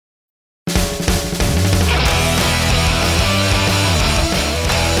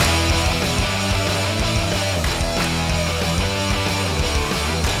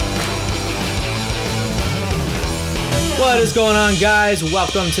is going on, guys?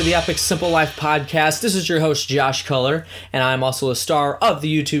 Welcome to the Epic Simple Life podcast. This is your host, Josh Culler, and I'm also a star of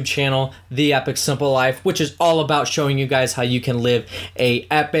the YouTube channel, The Epic Simple Life, which is all about showing you guys how you can live a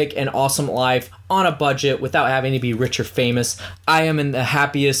epic and awesome life on a budget without having to be rich or famous. I am in the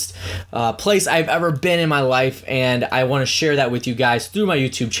happiest place I've ever been in my life, and I want to share that with you guys through my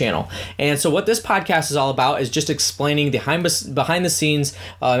YouTube channel. And so what this podcast is all about is just explaining the behind the scenes,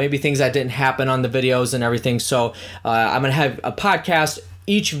 maybe things that didn't happen on the videos and everything. So I'm going to have a podcast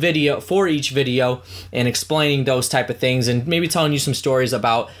each video and explaining those type of things and maybe telling you some stories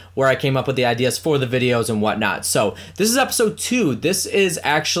about where I came up with the ideas for the videos and whatnot. So this is episode 2. This is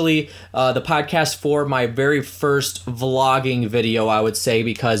actually the podcast for my very first vlogging video, I would say,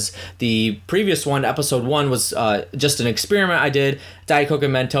 because the previous one, episode 1, was just an experiment I did, Diet Coke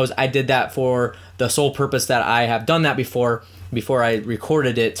and Mentos. I did that for the sole purpose that I have done that before I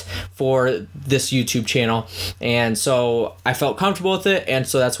recorded it for this YouTube channel. And so I felt comfortable with it, and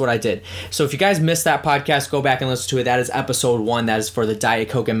so that's what I did. So if you guys missed that podcast, go back and listen to it. That is episode 1. That is for the Diet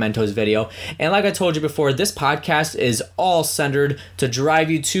Coke and Mentos video. And like I told you before, this podcast is all centered to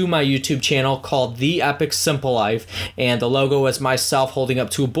drive you to my YouTube channel called The Epic Simple Life. And the logo is myself holding up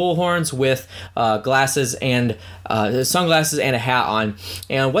 2 bullhorns with glasses and sunglasses and a hat on.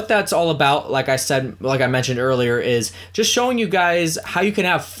 And what that's all about, like I mentioned earlier, is just showing you guys how you can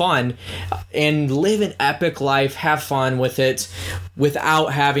have fun and live an epic life, have fun with it without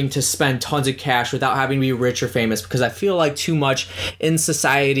having to spend tons of cash, without having to be rich or famous. Because I feel like too much in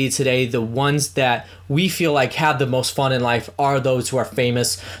society today, the ones that we feel like have the most fun in life are those who are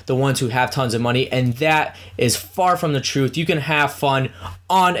famous, the ones who have tons of money, and that is far from the truth. You can have fun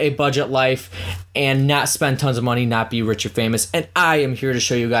on a budget life and not spend tons of money, not be rich or famous, and I am here to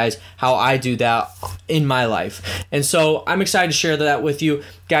show you guys how I do that in my life. And so I'm excited to share that with you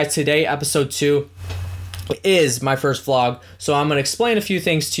guys today. Episode 2 is my first vlog, so I'm going to explain a few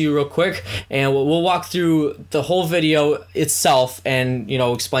things to you real quick, and we'll walk through the whole video itself and,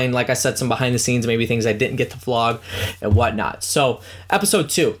 explain, like I said, some behind the scenes, maybe things I didn't get to vlog and whatnot. So episode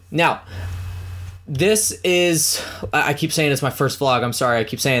 2. Now, this is, I keep saying it's my first vlog. I'm sorry, I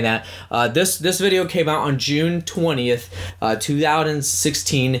keep saying that. This video came out on June 20th,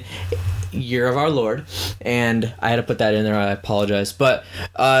 2016, year of our Lord. And I had to put that in there. I apologize. But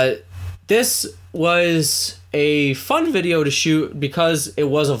this was a fun video to shoot because it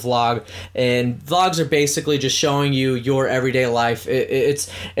was a vlog, and vlogs are basically just showing you your everyday life. It's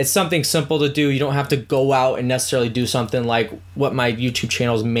something simple to do. You don't have to go out and necessarily do something like what my YouTube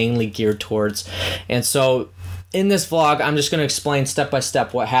channel is mainly geared towards. And so in this vlog, I'm just going to explain step by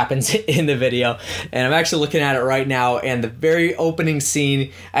step what happens in the video. And I'm actually looking at it right now, and the very opening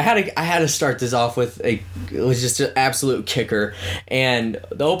scene, I had to start this off with it was just an absolute kicker. And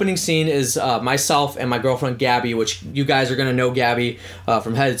the opening scene is myself and my girlfriend Gabby, which you guys are going to know Gabby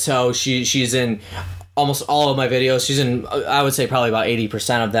from head to toe. She's in almost all of my videos. She's in, I would say, probably about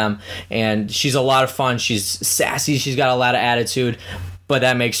 80% of them. And she's a lot of fun. She's sassy. She's got a lot of attitude. But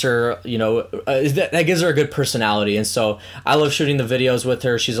that makes her, that gives her a good personality. And so I love shooting the videos with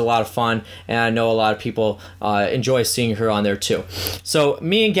her. She's a lot of fun, and I know a lot of people enjoy seeing her on there too. So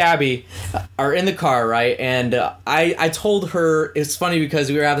me and Gabby are in the car, right? And I told her, it's funny because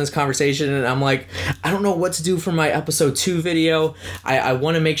we were having this conversation, and I'm like, I don't know what to do for my episode 2 video. I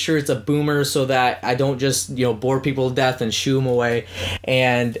want to make sure it's a boomer so that I don't just, bore people to death and shoo them away.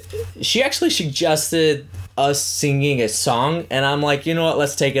 And she actually suggested us singing a song, and I'm like, you know what,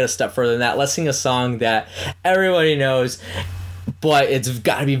 let's take it a step further than that. Let's sing a song that everybody knows, but it's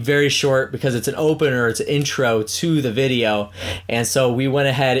got to be very short because it's an opener, it's an intro to the video. And so we went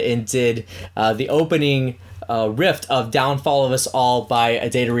ahead and did the opening riff of Downfall of Us All by A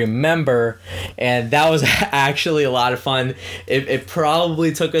Day to Remember, and that was actually a lot of fun. It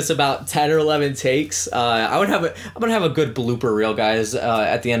probably took us about 10 or 11 takes. I'm gonna have a good blooper reel, guys,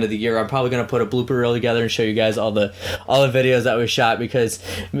 at the end of the year. I'm probably gonna put a blooper reel together and show you guys all the videos that we shot, because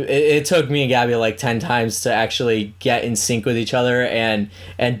it took me and Gabby like 10 times to actually get in sync with each other and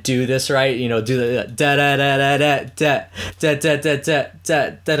do this right. Do the da da da da da da da da da da da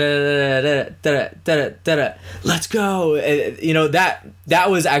da da da da da. Let's go. That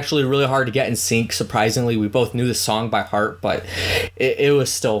was actually really hard to get in sync. Surprisingly, we both knew the song by heart, but it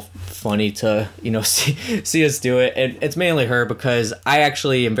was still funny to see us do it. And it's mainly her, because I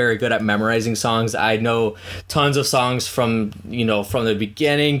actually am very good at memorizing songs. I know tons of songs from the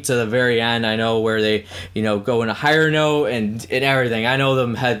beginning to the very end. I know where they go in a higher note and everything. I know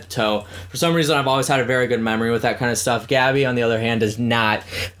them head to toe. For some reason, I've always had a very good memory with that kind of stuff. Gabby, on the other hand, does not.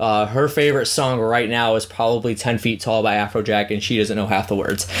 Her favorite song right now is probably 10 Feet Tall by Afrojack, and she doesn't know how half the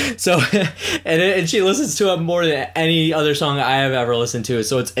words. So, and she listens to it more than any other song I have ever listened to.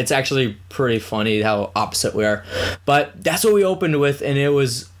 So it's actually pretty funny how opposite we are. But that's what we opened with, and it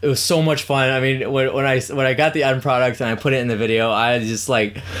was so much fun. I mean, when I got the end product and I put it in the video, I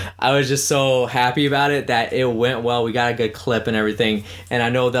was just so happy about it that it went well. We got a good clip and everything, and I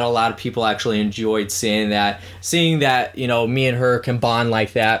know that a lot of people actually enjoyed seeing that, me and her can bond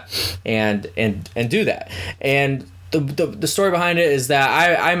like that, and do that. And the story behind it is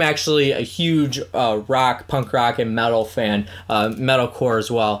that I'm actually a huge rock, punk rock, and metal fan, metalcore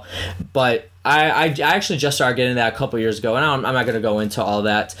as well. But I actually just started getting that a couple years ago, and I'm not going to go into all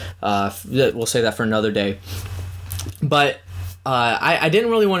that. We'll save that for another day. But I didn't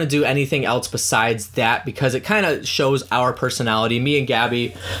really want to do anything else besides that because it kind of shows our personality. Me and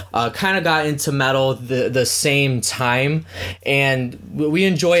Gabby kind of got into metal the same time, and we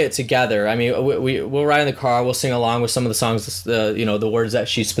enjoy it together. I mean, we'll ride in the car, we'll sing along with some of the songs, the words that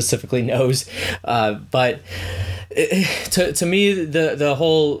she specifically knows. But to me, the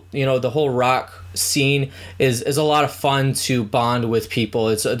whole rock scene is a lot of fun to bond with people.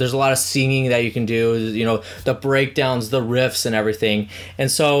 There's a lot of singing that you can do, the breakdowns, the riffs and everything.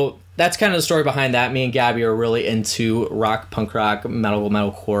 And so that's kind of the story behind that. Me and Gabby are really into rock, punk rock,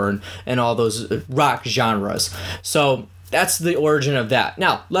 metalcore, and all those rock genres. So that's the origin of that.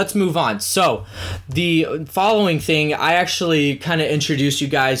 Now, let's move on. So, the following thing, I actually kind of introduced you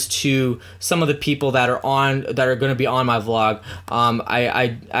guys to some of the people that are going to be on my vlog.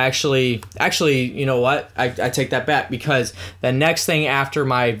 I actually, you know what? I take that back, because the next thing after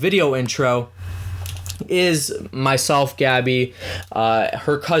my video intro is myself, Gabby,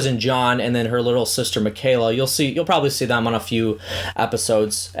 her cousin John, and then her little sister Michaela. You'll probably see them on a few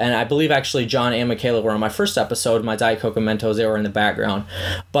episodes, and I believe actually John and Michaela were on my first episode, my Diet Coke and Mentos. They were in the background,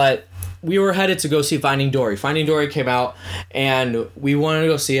 but we were headed to go see Finding Dory. Finding Dory came out, and we wanted to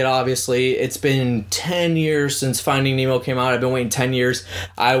go see it, obviously. It's been 10 years since Finding Nemo came out. I've been waiting 10 years.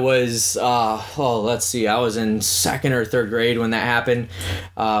 I was, I was in second or third grade when that happened,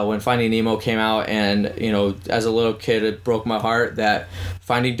 when Finding Nemo came out, and, as a little kid, it broke my heart that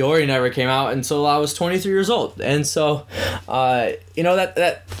Finding Dory never came out until I was 23 years old. And so,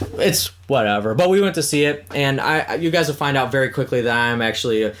 that it's whatever. But we went to see it, and you guys will find out very quickly that I'm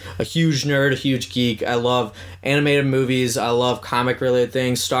actually a huge nerd, a huge geek. I love animated movies. I love comic-related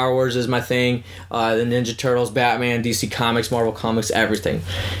things. Star Wars is my thing. The Ninja Turtles, Batman, DC Comics, Marvel Comics, everything.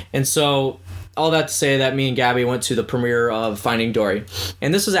 And so, all that to say that me and Gabby went to the premiere of Finding Dory.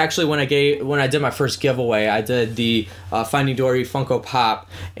 And this was actually when I did my first giveaway. I did the Finding Dory Funko Pop,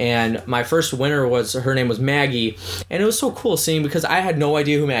 and my first winner her name was Maggie, and it was so cool seeing, because I had no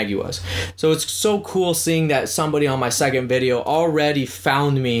idea who Maggie was. So it's so cool seeing that somebody on my second video already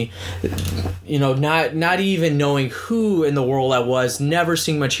found me, not even knowing who in the world I was, never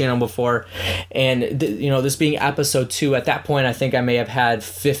seeing my channel before. And this being episode 2, at that point I think I may have had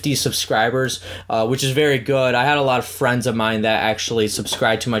 50 subscribers, which is very good. I had a lot of friends of mine that actually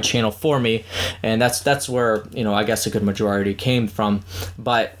subscribed to my channel for me, and that's where I guess a good majority came from.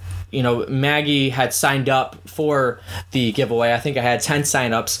 But Maggie had signed up for the giveaway. I think I had 10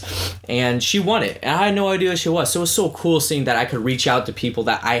 signups, and she won it. And I had no idea who she was. So it was so cool seeing that I could reach out to people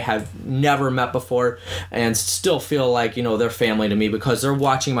that I have never met before and still feel like, they're family to me, because they're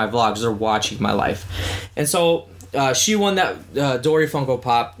watching my vlogs, they're watching my life. And so she won that Dory Funko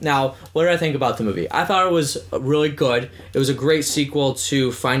Pop. Now, what did I think about the movie? I thought it was really good. It was a great sequel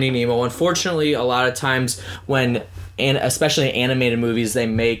to Finding Nemo. Unfortunately, a lot of times and especially animated movies, they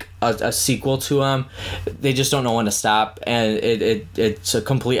make a sequel to them, they just don't know when to stop, and it's a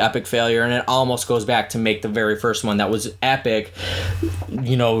complete epic failure, and it almost goes back to make the very first one that was epic,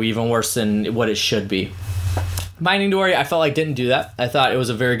 even worse than what it should be. Finding Dory, I felt like didn't do that. I thought it was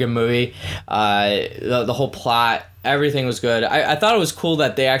a very good movie. The whole plot, everything was good. I thought it was cool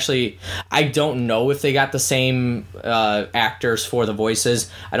that they actually, I don't know if they got the same actors for the voices.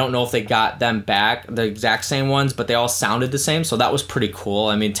 I don't know if they got them back, the exact same ones, but they all sounded the same, so that was pretty cool.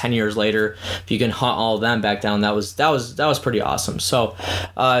 I mean, 10 years later, if you can hunt all of them back down, that was pretty awesome. So,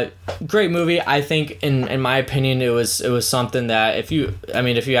 great movie. I think, in my opinion, it was something that if you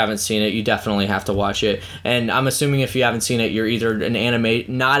haven't seen it, you definitely have to watch it. And I'm assuming if you haven't seen it, you're either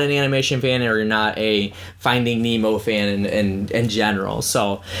not an animation fan, or you're not a Finding Nemo fan in general.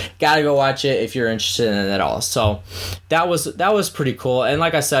 So gotta go watch it if you're interested in it at all. So that was pretty cool. And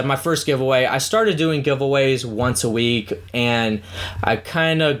like I said, my first giveaway, I started doing giveaways once a week, and I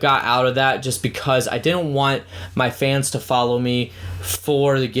kind of got out of that just because I didn't want my fans to follow me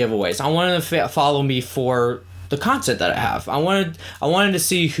for the giveaways. I wanted them to follow me for the content that I have. I wanted to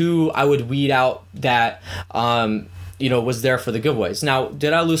see who I would weed out that was there for the giveaways. Now,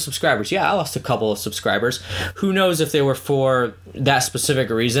 did I lose subscribers? Yeah, I lost a couple of subscribers. Who knows if they were for that specific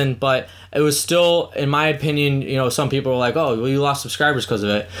reason, but it was still, in my opinion, some people were like, oh, well, you lost subscribers because of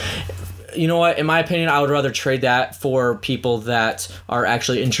it. You know what? In my opinion, I would rather trade that for people that are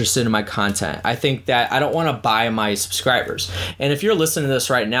actually interested in my content. I think that I don't want to buy my subscribers. And if you're listening to this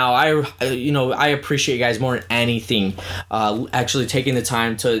right now, I appreciate you guys more than anything, actually taking the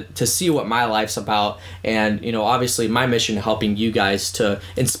time to see what my life's about. And, obviously my mission helping you guys, to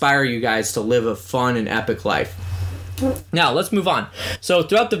inspire you guys to live a fun and epic life. Now, let's move on. So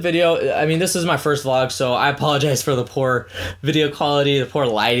throughout the video, this is my first vlog, so I apologize for the poor video quality, the poor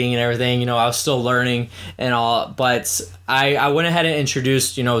lighting and everything. I was still learning and all, but I went ahead and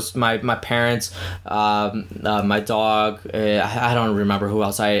introduced, my parents, my dog. I don't remember who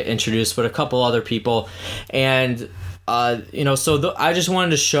else I introduced, but a couple other people. And, I just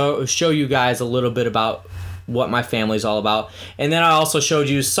wanted to show you guys a little bit about what my family's all about. And then I also showed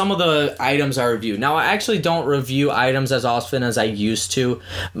you some of the items I review. Now, I actually don't review items as often as I used to.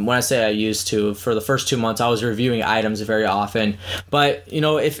 When I say I used to, for the first 2 months, I was reviewing items very often. But,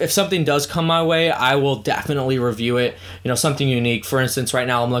 if something does come my way, I will definitely review it. Something unique. For instance, right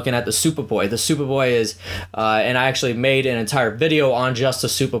now I'm looking at the Superboy. The Superboy is, and I actually made an entire video on just the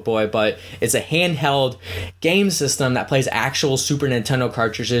Superboy, but it's a handheld game system that plays actual Super Nintendo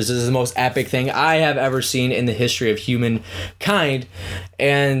cartridges. This is the most epic thing I have ever seen in the history of humankind,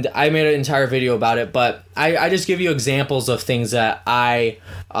 and I made an entire video about it, but I just give you examples of things that I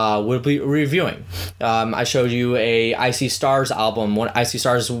would be reviewing. I showed you a Icy Stars album. Icy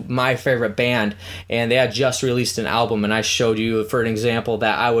Stars is my favorite band, and they had just released an album, and I showed you, for an example,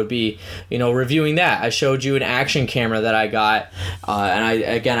 that I would be reviewing that. I showed you an action camera that I got, and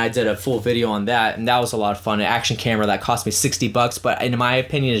I did a full video on that, and that was a lot of fun. An action camera that cost me $60, but in my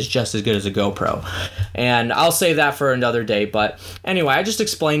opinion is just as good as a GoPro. And I'll save that for another day. But anyway, I just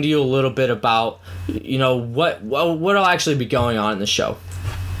explained to you a little bit about what'll actually be going on in the show.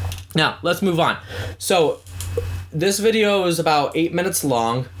 Now, let's move on. So this video is about 8 minutes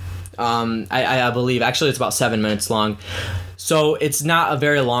long. I believe actually it's about 7 minutes long. So it's not a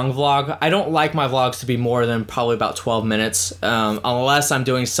very long vlog. I don't like my vlogs to be more than probably about 12 minutes, unless I'm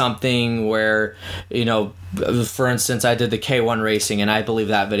doing something where, for instance, I did the K1 racing, and I believe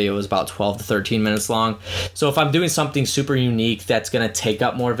that video was about 12 to 13 minutes long. So if I'm doing something super unique that's going to take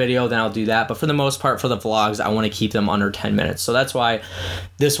up more video, then I'll do that. But for the most part, for the vlogs, I want to keep them under 10 minutes. So that's why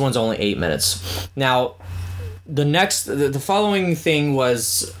this one's only 8 minutes. Now, the following thing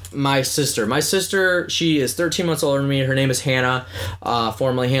was my sister. My sister, she is 13 months older than me. Her name is Hannah,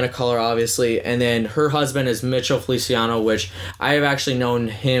 formerly Hannah Color, obviously. And then her husband is Mitchell Feliciano, which I have actually known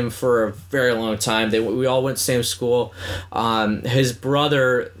him for a very long time. We all went to the same school. His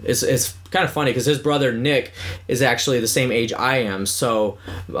brother is kind of funny because his brother Nick is actually the same age I am. So,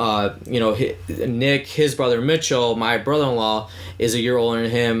 Nick, his brother Mitchell, my brother-in-law, is a year older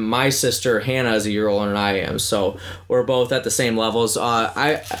than him. My sister Hannah is a year older than I am. So we're both at the same levels.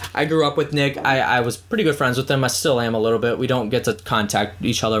 I grew up with Nick. I was pretty good friends with him. I still am a little bit. We don't get to contact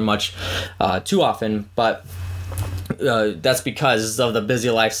each other much too often, but that's because of the busy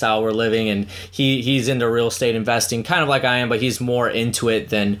lifestyle we're living, and he's into real estate investing, kind of like I am, but he's more into it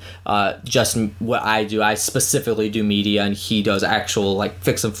than just what I do. I specifically do media, and he does actual like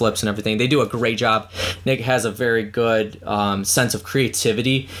fix and flips and everything. They do a great job. Nick has a very good sense of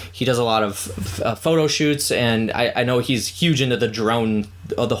creativity. He does a lot of photo shoots, and I know he's huge into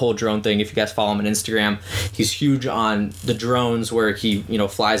the whole drone thing. If you guys follow him on Instagram, he's huge on the drones, where he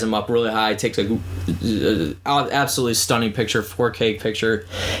flies them up really high, takes a absolutely stunning picture, 4K picture,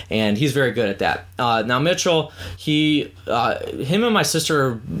 and he's very good at that. Now Mitchell, him and my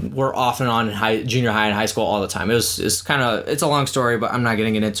sister were off and on in junior high and high school all the time. It's a long story, but I'm not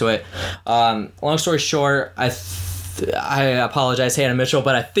getting into it. Long story short, I apologize, Hannah Mitchell,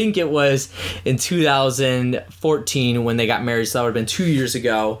 but I think it was in 2014 when they got married, so that would have been 2 years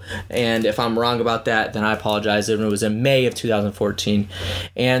ago. And if I'm wrong about that, then I apologize. It was in May of 2014,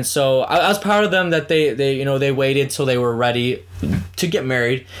 and so I was proud of them that they waited till they were ready to get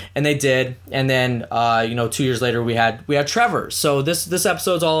married, and they did. And then 2 years later we had Trevor. So this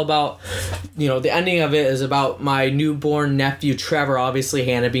episode's all about, the ending of it is about my newborn nephew Trevor. Obviously,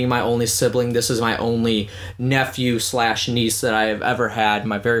 Hannah being my only sibling, this is my only nephew / niece that I have ever had,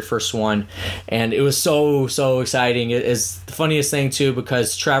 my very first one, and it was so exciting. It is the funniest thing too,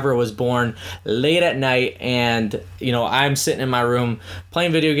 because Trevor was born late at night, and I'm sitting in my room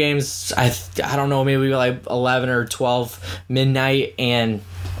playing video games. I don't know, maybe like 11 or 12 midnight, and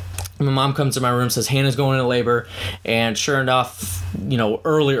My mom comes to my room, says Hannah's going into labor, and sure enough,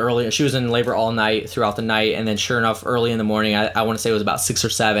 early, she was in labor all night, throughout the night, and then sure enough, early in the morning, I want to say it was about 6 or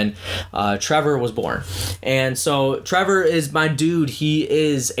 7, Trevor was born. And so Trevor is my dude. He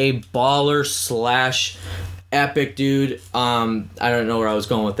is a baller / epic dude. I don't know where I was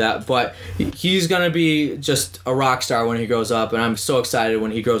going with that, but he's gonna be just a rock star when he grows up, and I'm so excited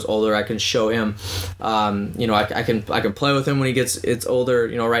when he grows older. I can show him, I can play with him when it's older.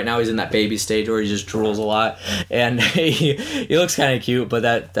 Right now he's in that baby stage where he just drools a lot, and he looks kind of cute,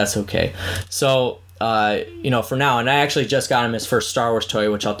 but that's okay. So for now, and I actually just got him his first Star Wars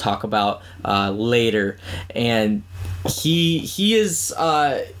toy, which I'll talk about later, and he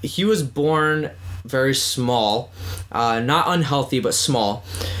was born very small, not unhealthy, but small.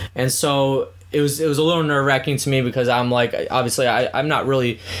 And so it was a little nerve-wracking to me, because I'm like, obviously I'm not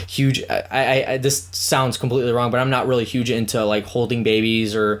really huge. I this sounds completely wrong, but I'm not really huge into like holding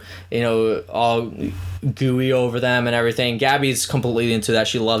babies or, all gooey over them and everything. Gabby's completely into that.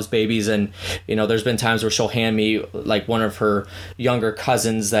 She loves babies, and there's been times where she'll hand me like one of her younger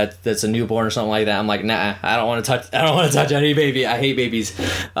cousins that's a newborn or something like that. I'm like, nah, I don't want to touch any baby. I hate babies.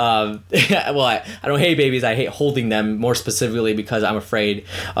 Well, I don't hate babies. I hate holding them, more specifically because I'm afraid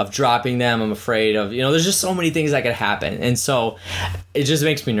of dropping them. I'm afraid of, there's just so many things that could happen, and so it just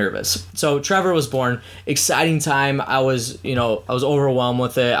makes me nervous. So Trevor was born. Exciting time. I was overwhelmed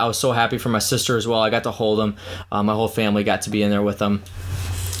with it. I was so happy for my sister as well. I got to hold him. My whole family got to be in there with him,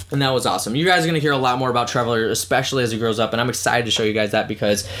 and that was awesome. You guys are going to hear a lot more about Trevor, especially as he grows up, and I'm excited to show you guys that,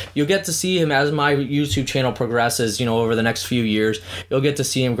 because you'll get to see him as my YouTube channel progresses, over the next few years. You'll get to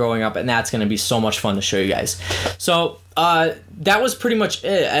see him growing up, and that's going to be so much fun to show you guys. So that was pretty much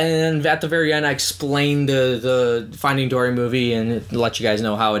it. And at the very end, I explained the Finding Dory movie and let you guys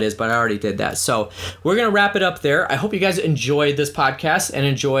know how it is, but I already did that. So we're going to wrap it up there. I hope you guys enjoyed this podcast and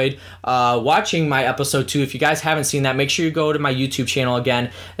enjoyed watching my episode 2. If you guys haven't seen that, make sure you go to my YouTube channel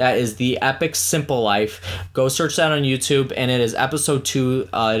again. That is The Epic Simple Life. Go search that on YouTube, and it is episode 2.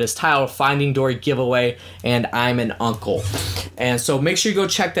 It is titled Finding Dory Giveaway, and I'm an Uncle. And so make sure you go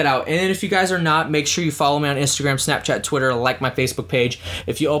check that out. And if you guys are not, make sure you follow me on Instagram, Snapchat, Twitter, like my Facebook page.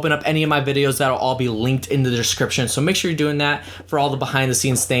 If you open up any of my videos, that'll all be linked in the description. So make sure you're doing that for all the behind the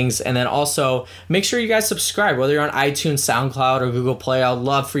scenes things. And then also make sure you guys subscribe, whether you're on iTunes, SoundCloud, or Google Play. I'd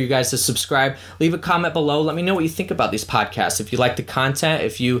love for you guys to subscribe. Leave a comment below. Let me know what you think about these podcasts. If you like the content,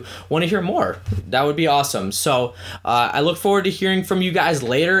 if you want to hear more, that would be awesome. So I look forward to hearing from you guys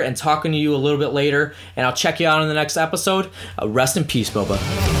later and talking to you a little bit later. And I'll check you out in the next episode. Rest in peace,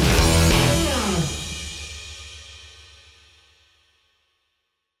 Boba.